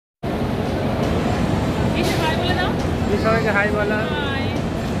সবাইকে হাই বলা।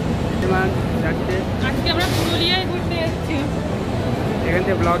 যাচ্ছে আজকে আমরা পুরুলিয়ায় ঘুরতে যাচ্ছি। এখান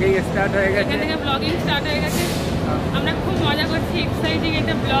থেকে ব্লগিং স্টার্ট হয়ে গেছে। আমরা খুব মজা করছি, এক্সাইটিং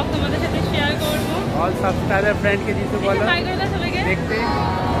একটা ব্লগ তোমাদের সাথে শেয়ার করব। অল সাবস্ক্রাইবার ফ্রেন্ডকে জিতু বলো দেখতে।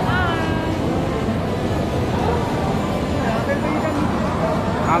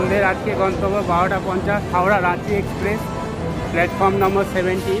 আমাদের আজকে গন্তব্য 12:50 Howrah Ranchi express, platform number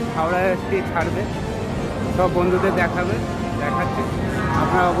 17। Howrah stage ছাড়বে, সব বন্ধুদের দেখাচ্ছে।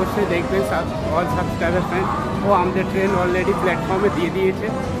 আপনারা অবশ্যই দেখবেন অল সাবস্ক্রাইবার ফ্রেন্ড। ও আমাদের ট্রেন অলরেডি প্ল্যাটফর্মে দিয়ে দিয়েছে।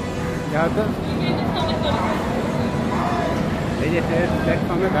 যেহেতু এই যে ট্রেন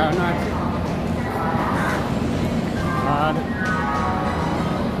প্ল্যাটফর্মে দাঁড়ানো আছে, আর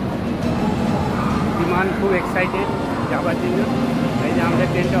বিমান খুব এক্সাইটেড যাওয়ার জন্য। এই যে আমাদের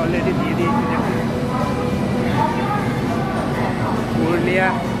ট্রেনটা অলরেডি দিয়ে দিয়েছে। দেখুন পুরুলিয়া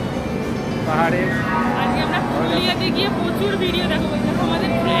পাহাড়ে আজকে আমরা পুরুলিয়াতে গিয়ে প্রচুর ভিডিও দেখাবো। দেখো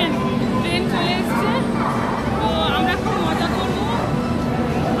আমাদের ট্রেন চলে এসছে, তো আমরা খুব মজা করবো।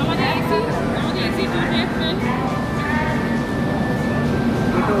 আমাদের এসি ট্রেন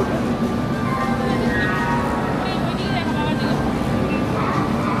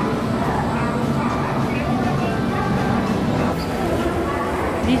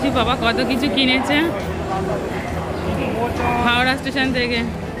কিছু বাবা কত কিছু কিনেছে হাওড়া স্টেশন থেকে,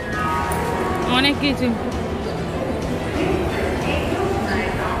 অনেক কিছু।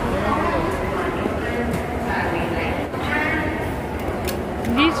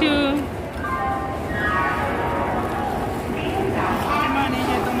 দিছু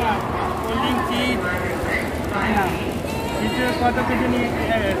কত কিছু নিয়ে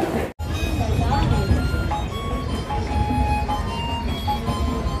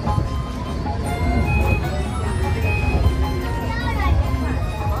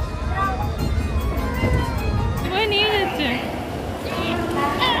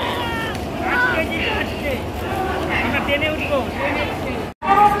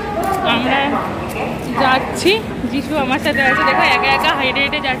আমরা যাচ্ছি। যিশু আমার সাথে আছে, দেখো একা একা হেঁটে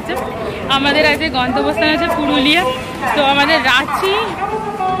হেঁটে যাচ্ছে। আমাদের আছে গন্তব্যস্থান আছে পুরুলিয়া। তো আমাদের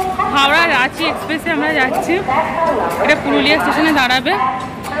হাওড়া রাঁচি এক্সপ্রেসে আমরা যাচ্ছি। এটা পুরুলিয়া স্টেশনে দাঁড়াবে,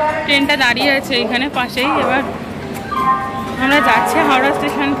 ট্রেনটা দাঁড়িয়ে আছে এখানে পাশেই। এবার আমরা যাচ্ছি হাওড়া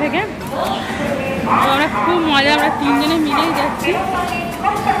স্টেশন থেকে। তো আমরা খুব মজা, আমরা তিনজনে মিলেই যাচ্ছি।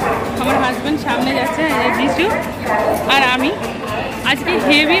 আমার হাজব্যান্ড সামনে যাচ্ছে, যিশু আর আমি। আজকে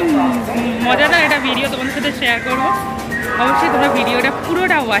হেভি মজাদার একটা ভিডিও তোমাদের সাথে শেয়ার করবো। অবশ্যই তোমরা ভিডিওটা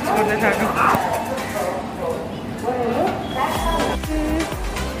পুরোটা ওয়াচ করতে থাকো।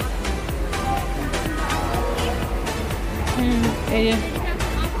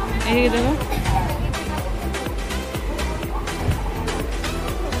 এই দেখো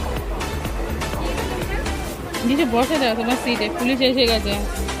নিচে বসে দাও তোমার সিটে, পুলিশ এসে গেছে।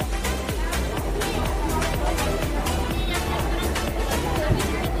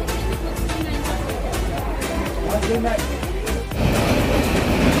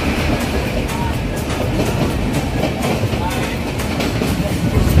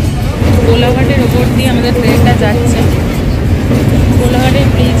 কোলাঘাটের ওপর দিয়ে আমাদের ট্রেনটা যাচ্ছে। কোলাঘাটের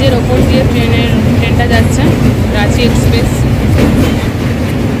ব্রিজের ওপর দিয়ে ট্রেনটা যাচ্ছে, রাঁচি এক্সপ্রেস।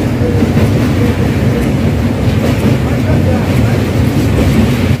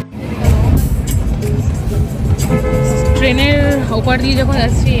 ট্রেনের ওপর দিয়ে যখন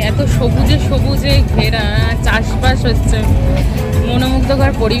যাচ্ছি, এত সবুজে ঘেরা, চাষবাস হচ্ছে,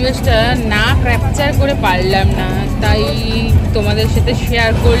 মনোমুগ্ধকর পরিবেশটা না ক্যাপচার করে পারলাম না, তাই তোমাদের সাথে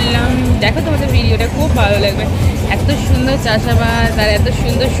শেয়ার করলাম। দেখো তোমাদের ভিডিওটা খুব ভালো লাগবে। এত সুন্দর চাষাবাদ আর এত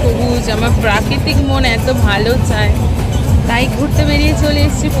সুন্দর সবুজ, আমার প্রাকৃতিক মন এত ভালো চায়, তাই ঘুরতে বেরিয়ে চলে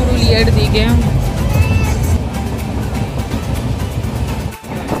এসেছি পুরুলিয়ার দিকে।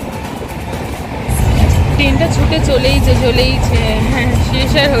 ট্রেনটা ছুটে চলেইছে, হ্যাঁ,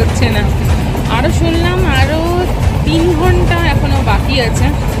 শেষ আর হচ্ছে না। আরও শুনলাম আরও 3 ঘন্টা এখনও বাকি আছে।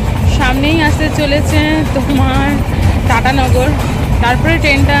 সামনেই আসতে চলেছে তোমার টাটানগর। তারপরে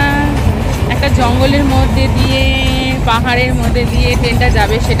ট্রেনটা একটা জঙ্গলের মধ্যে দিয়ে, পাহাড়ের মধ্যে দিয়ে ট্রেনটা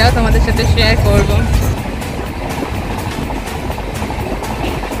যাবে, সেটাও তোমাদের সাথে শেয়ার করব।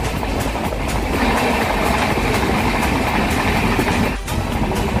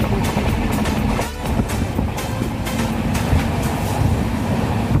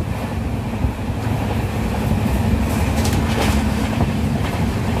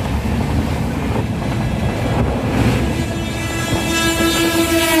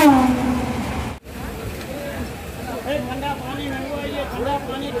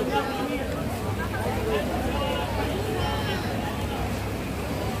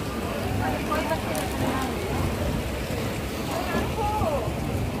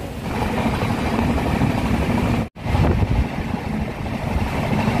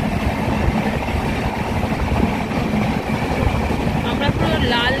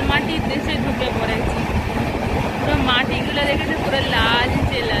 গাছগুলো দেখেছে পুরো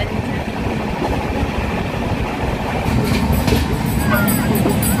লালচে লালচে।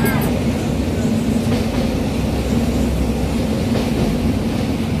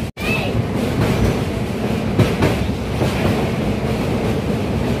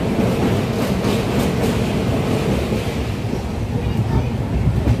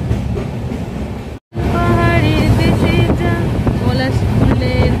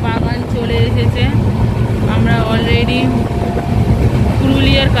 আমরা অলরেডি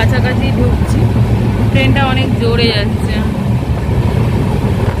পুরুলিয়ার কাছাকাছি ঢুকছি। ট্রেনটা অনেক জোরে যাচ্ছে,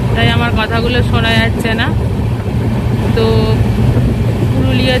 তাই আমার কথাগুলো শোনা যাচ্ছে না। তো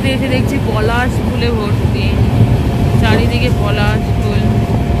পুরুলিয়াতে এসে দেখছি পলাশ ফুলে ভর্তি, চারিদিকে পলাশ ফুল।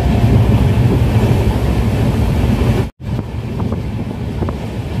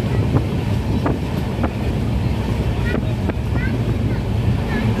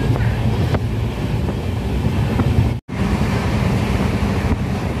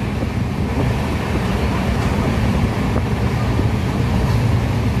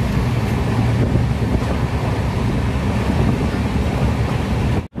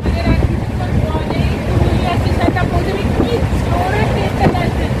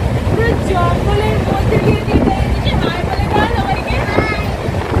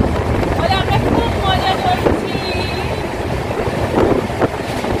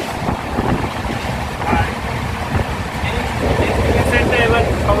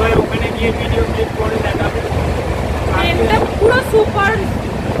 পুরো super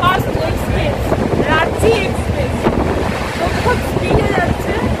fast express, Ranchi express, খুব স্পিডে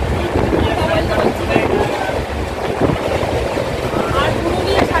যাচ্ছে। আর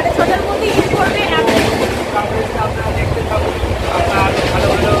পুরুলিয়া 6:30টার মধ্যে ইয়ে করবে। আপনারা দেখতে থাকুন, আরো ভালো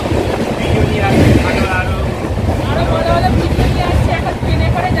ভালো ভিডিও নিয়ে আসছে, আরো ভালো ভালো ভিডিও নিয়ে আসছে। এখন ট্রেনে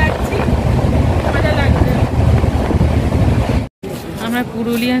করে যাচ্ছি, মজা লাগছে। আমরা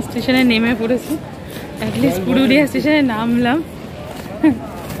পুরুলিয়া স্টেশনে নেমে পড়েছি। অ্যাটলিস্ট পুরুলিয়া স্টেশনে নামলাম,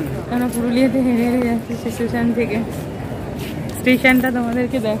 কারণ পুরুলিয়াতে হেরে হেরে যাচ্ছে স্টেশন থেকে। স্টেশনটা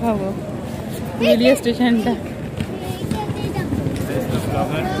তোমাদেরকে দেখাবো, পুরুলিয়া স্টেশনটা।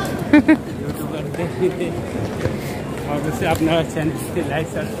 অবশ্যই আপনারা চ্যানেলটি লাইক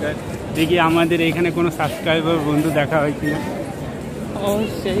সাবস্ক্রাইব। দেখি আমাদের এখানে কোনো সাবস্ক্রাইবার বন্ধু দেখা হয়েছিল।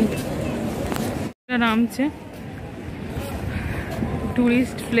 অবশ্যই নামছে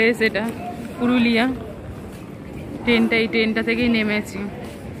টুরিস্ট প্লেস এটা পুরুলিয়া। এই ট্রেনটা থেকেই নেমেছি।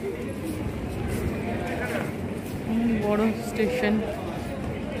 বড় স্টেশন,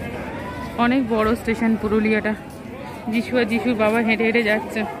 অনেক বড় স্টেশন পুরুলিয়াটা। যিশুর বাবা হেঁটে হেঁটে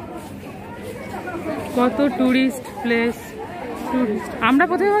যাচ্ছে। কত টুরিস্ট প্লেস, টুরিস্ট। আমরা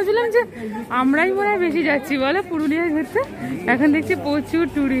প্রথমে ভাবছিলাম যে আমরাই মনে হয় বেশি যাচ্ছি বলে পুরুলিয়ায় ঘুরতে, এখন দেখছি প্রচুর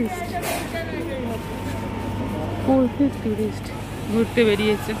টুরিস্ট ঘুরতে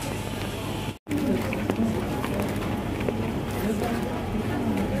বেরিয়েছে।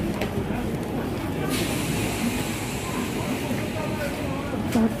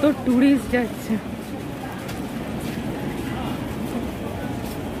 কত টুরিস্ট যাচ্ছে।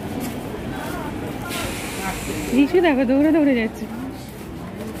 যিশু দেখো দৌড়ে দৌড়ে যাচ্ছে।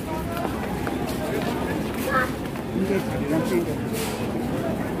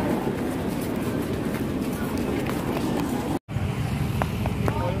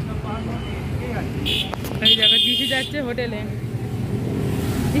 এই দেখো যিশু যাচ্ছে হোটেলে।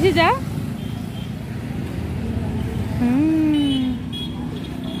 যিশু যা।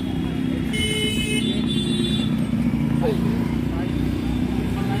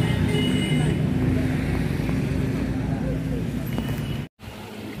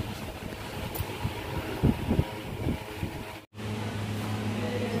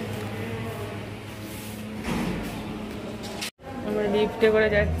 আমরা লিফটে করে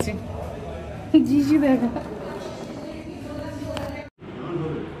যাচ্ছি। যিশু দেখা।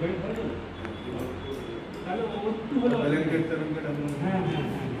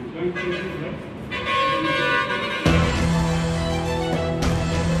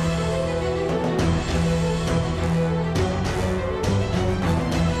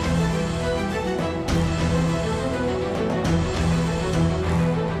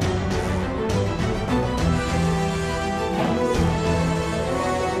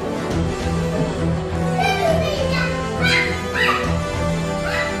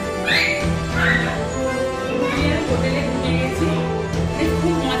 হোটেলে ঘুরে গেছি,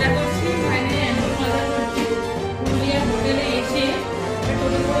 খুব মজা করছি।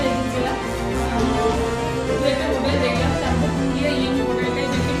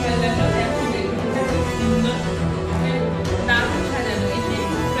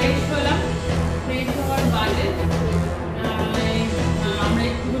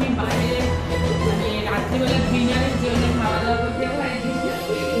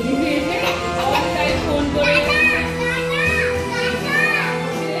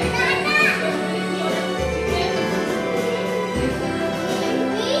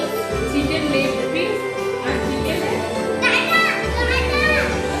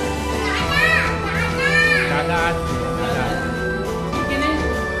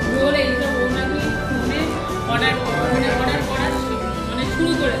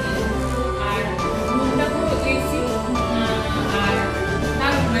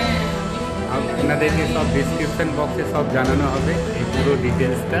 আপনাদেরকে সব ডিসক্রিপশন বক্সে সব জানানো হবে এই পুরো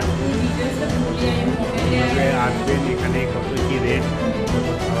ডিটেলসটা। আসবেন এখানে কত কী রেট,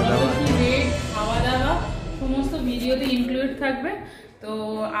 খাওয়া দাওয়া সমস্ত ভিডিওতে ইনক্লুড থাকবে। তো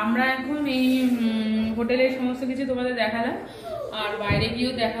আমরা এখন এই হোটেলের সমস্ত কিছু তোমাদের দেখালাম, আর বাইরে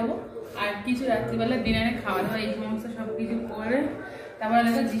গিয়েও দেখাবো, আর কিছু রাত্রিবেলা ডিনারে খাওয়া দাওয়া এই সমস্ত সব কিছু করে তারপরে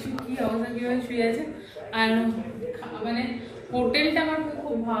দেখো যিশু কী অবস্থা কীভাবে শুয়ে আছে। আর মানে হোটেলটা আমার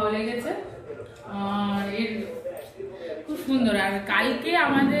খুব ভালো লেগেছে, আর এর খুব সুন্দর। আর কালকে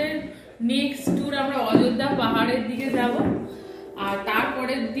আমাদের নেক্সট ট্যুর আমরা অযোধ্যা পাহাড়ের দিকে যাব, আর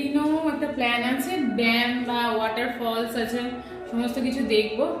তারপরের দিনও একটা প্ল্যান আছে, ড্যাম বা ওয়াটারফলস আছে, সমস্ত কিছু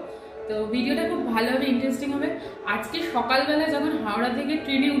দেখবো। তো ভিডিওটা খুব ভালো হবে, ইন্টারেস্টিং হবে। আজকে সকালবেলা যখন হাওড়া থেকে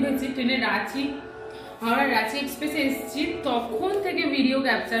ট্রেনে উঠেছি, ট্রেনে হাওড়া রাঁচি এক্সপ্রেসে এসেছি, তখন থেকে ভিডিও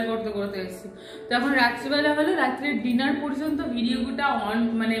ক্যাপচার করতে করতে এসেছি। তখন রাত্রিবেলা হলো, রাত্রের ডিনার পর্যন্ত ভিডিওটা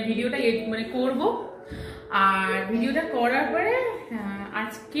ভিডিওটা করবো। আর ভিডিওটা করার পরে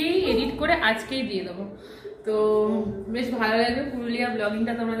আজকেই এডিট করে আজকেই দিয়ে দেবো। তো বেশ ভালো লাগবে, পুরুলিয়া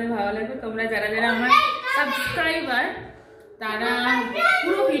ব্লগিংটা তোমাদের ভালো লাগবে। তোমরা যারা যারা আমার সাবস্ক্রাইবার তারা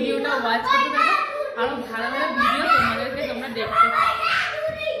পুরো ভিডিওটা ওয়াচ করতে থাকো, আরো ভালো ভালো ভিডিও তোমরা দেখতে পাবে।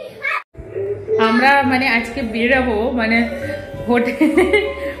 আমরা আজকে বেরোবো হোটেলে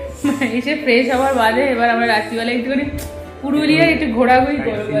এসে ফ্রেশ হওয়ার বাদে এবার আমরা রাত্রিবেলা একটুখানি পুরুলিয়া একটু ঘোরাঘুরি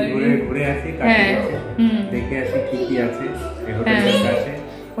করবো। হ্যাঁ,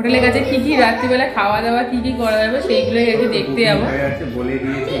 হোটেলের কাছে কি কি রাত্রিবেলা খাওয়া দাওয়া কি কি করা যাবে সেইগুলোই আর কি দেখতে যাবো।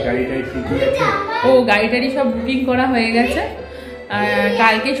 ও গাড়ি টাড়ি সব বুকিং করা হয়ে গেছে।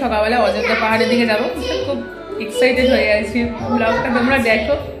 কালকে সকালবেলা অযোধ্যা পাহাড়ের দিকে যাবো, খুব এক্সাইটেড হয়ে গেছি। ব্লগটা তোমরা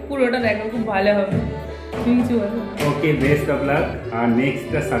দেখো, পুরোটা দেখো, খুব ভালো হবে। কিছু বলো? ওকে, বেস্ট অফ লাক। আর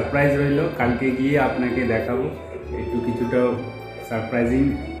নেক্সটটা সারপ্রাইজ রইলো, কালকে গিয়ে আপনাকে দেখাবো, একটু কিছুটা সারপ্রাইজিং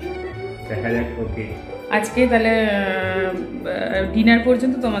দেখা যাক। ওকে, আজকে তাহলে ডিনার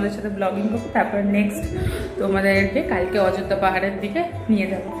পর্যন্ত তোমাদের সাথে ব্লগিং করবো, তারপর নেক্সট তোমাদেরকে কালকে অযোধ্যা পাহাড়ের দিকে নিয়ে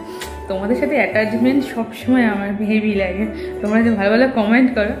যাবো। তোমাদের সাথে অ্যাটাচমেন্ট সবসময় আমার হেভি লাগে। তোমরা যে ভালো ভালো কমেন্ট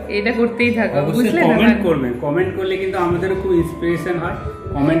করো, এটা করতেই থাকো, বুঝলে? কমেন্ট করবেন, কমেন্ট করলে কিন্তু আমাদেরও খুব ইন্সপিরেশন হয়।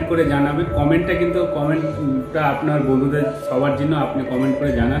 কমেন্ট করে জানাবেন, কমেন্টটা আপনার বন্ধুদের সবার জন্য আপনি কমেন্ট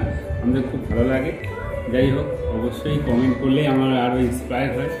করে জানান, আমাদের খুব ভালো লাগে। যাই হোক, অবশ্যই কমেন্ট করলেই আমার আরও ইন্সপায়ার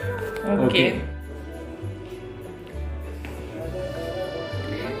হয়। ওকে,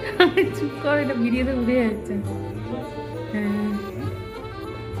 চুপ কর, এটা ভিডিওতে উঠে যাচ্ছে। হ্যাঁ,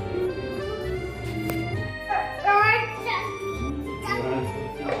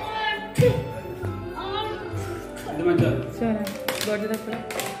 চলো দরজাটা খোলা।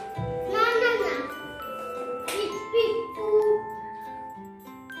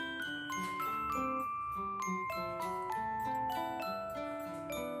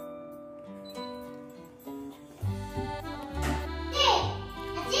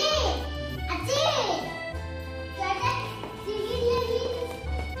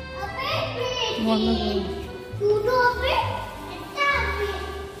 বন্ধ করো।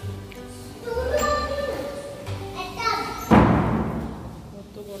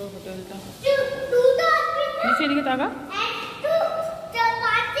 কত বড় হোটেলটা, নিচে এদিকে তাকা।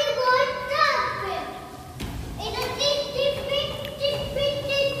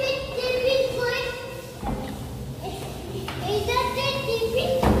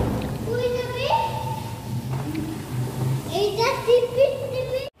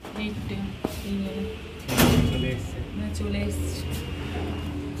 চলে এসছি,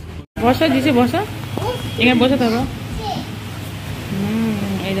 বসা দিছে, বসা এখানে বসে থাকো।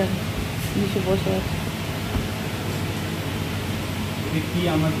 এই দেখো দিছে বসে আছে।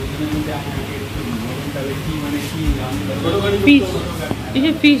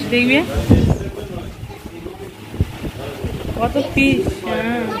 ফিশ দেখবে কত ফিশ।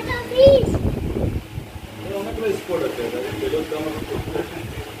 হ্যাঁ,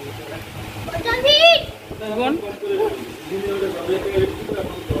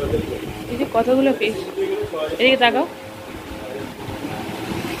 কতগুলো ফিশ, এদিকে তাকাও।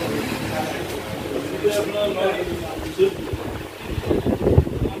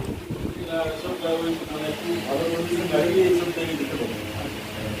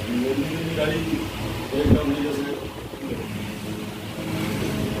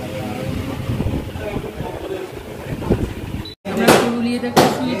 পুরুলিয়াতে একটা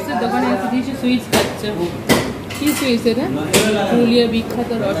সুইটসের দোকানে কিছু সুইটস খাচ্ছে। কি সুইটস এটা? পুরুলিয়া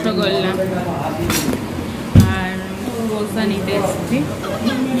বিখ্যাত রসগোল্লা। আর বলসা নিতে এসেছি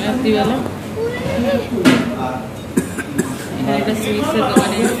রাত্রিবেলা। এখানে একটা সুইটসের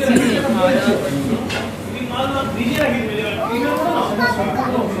দোকানে এসেছি, খাওয়া দাওয়া করছি।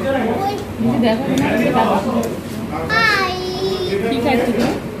 দেখো কি খাচ্ছি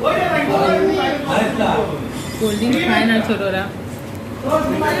তুমি? কোল্ড ড্রিঙ্কস খায় না ছোটরা,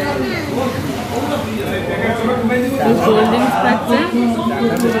 কোল্ড ড্রিঙ্কস খাচ্ছে।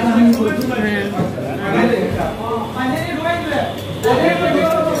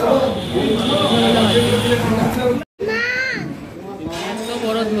 এত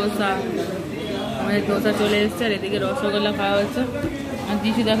বড় ধোসা, আমাদের ধোসা চলে এসছে, আর এদিকে রসগোল্লা খাওয়া হচ্ছে, আর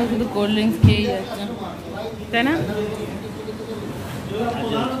দিশু দেখো শুধু কোল্ড ড্রিঙ্কস খেয়েই যাচ্ছে, তাই না?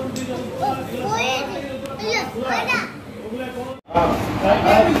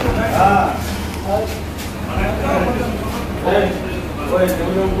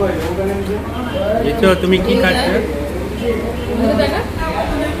 তুমি কি খাচ্ছ?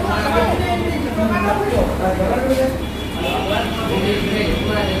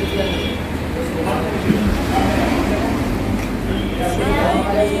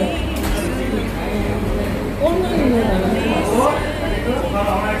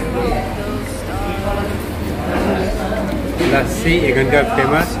 लस्सी এখানকার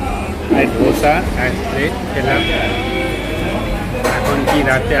ফেমাস, আর ধোসা এক প্লেট খেলাম। এখন কি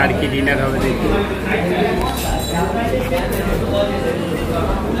রাতে আর কি ডিনার হবে দেখি।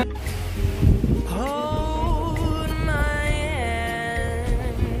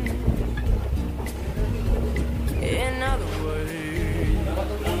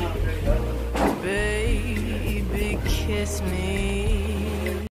 Kiss me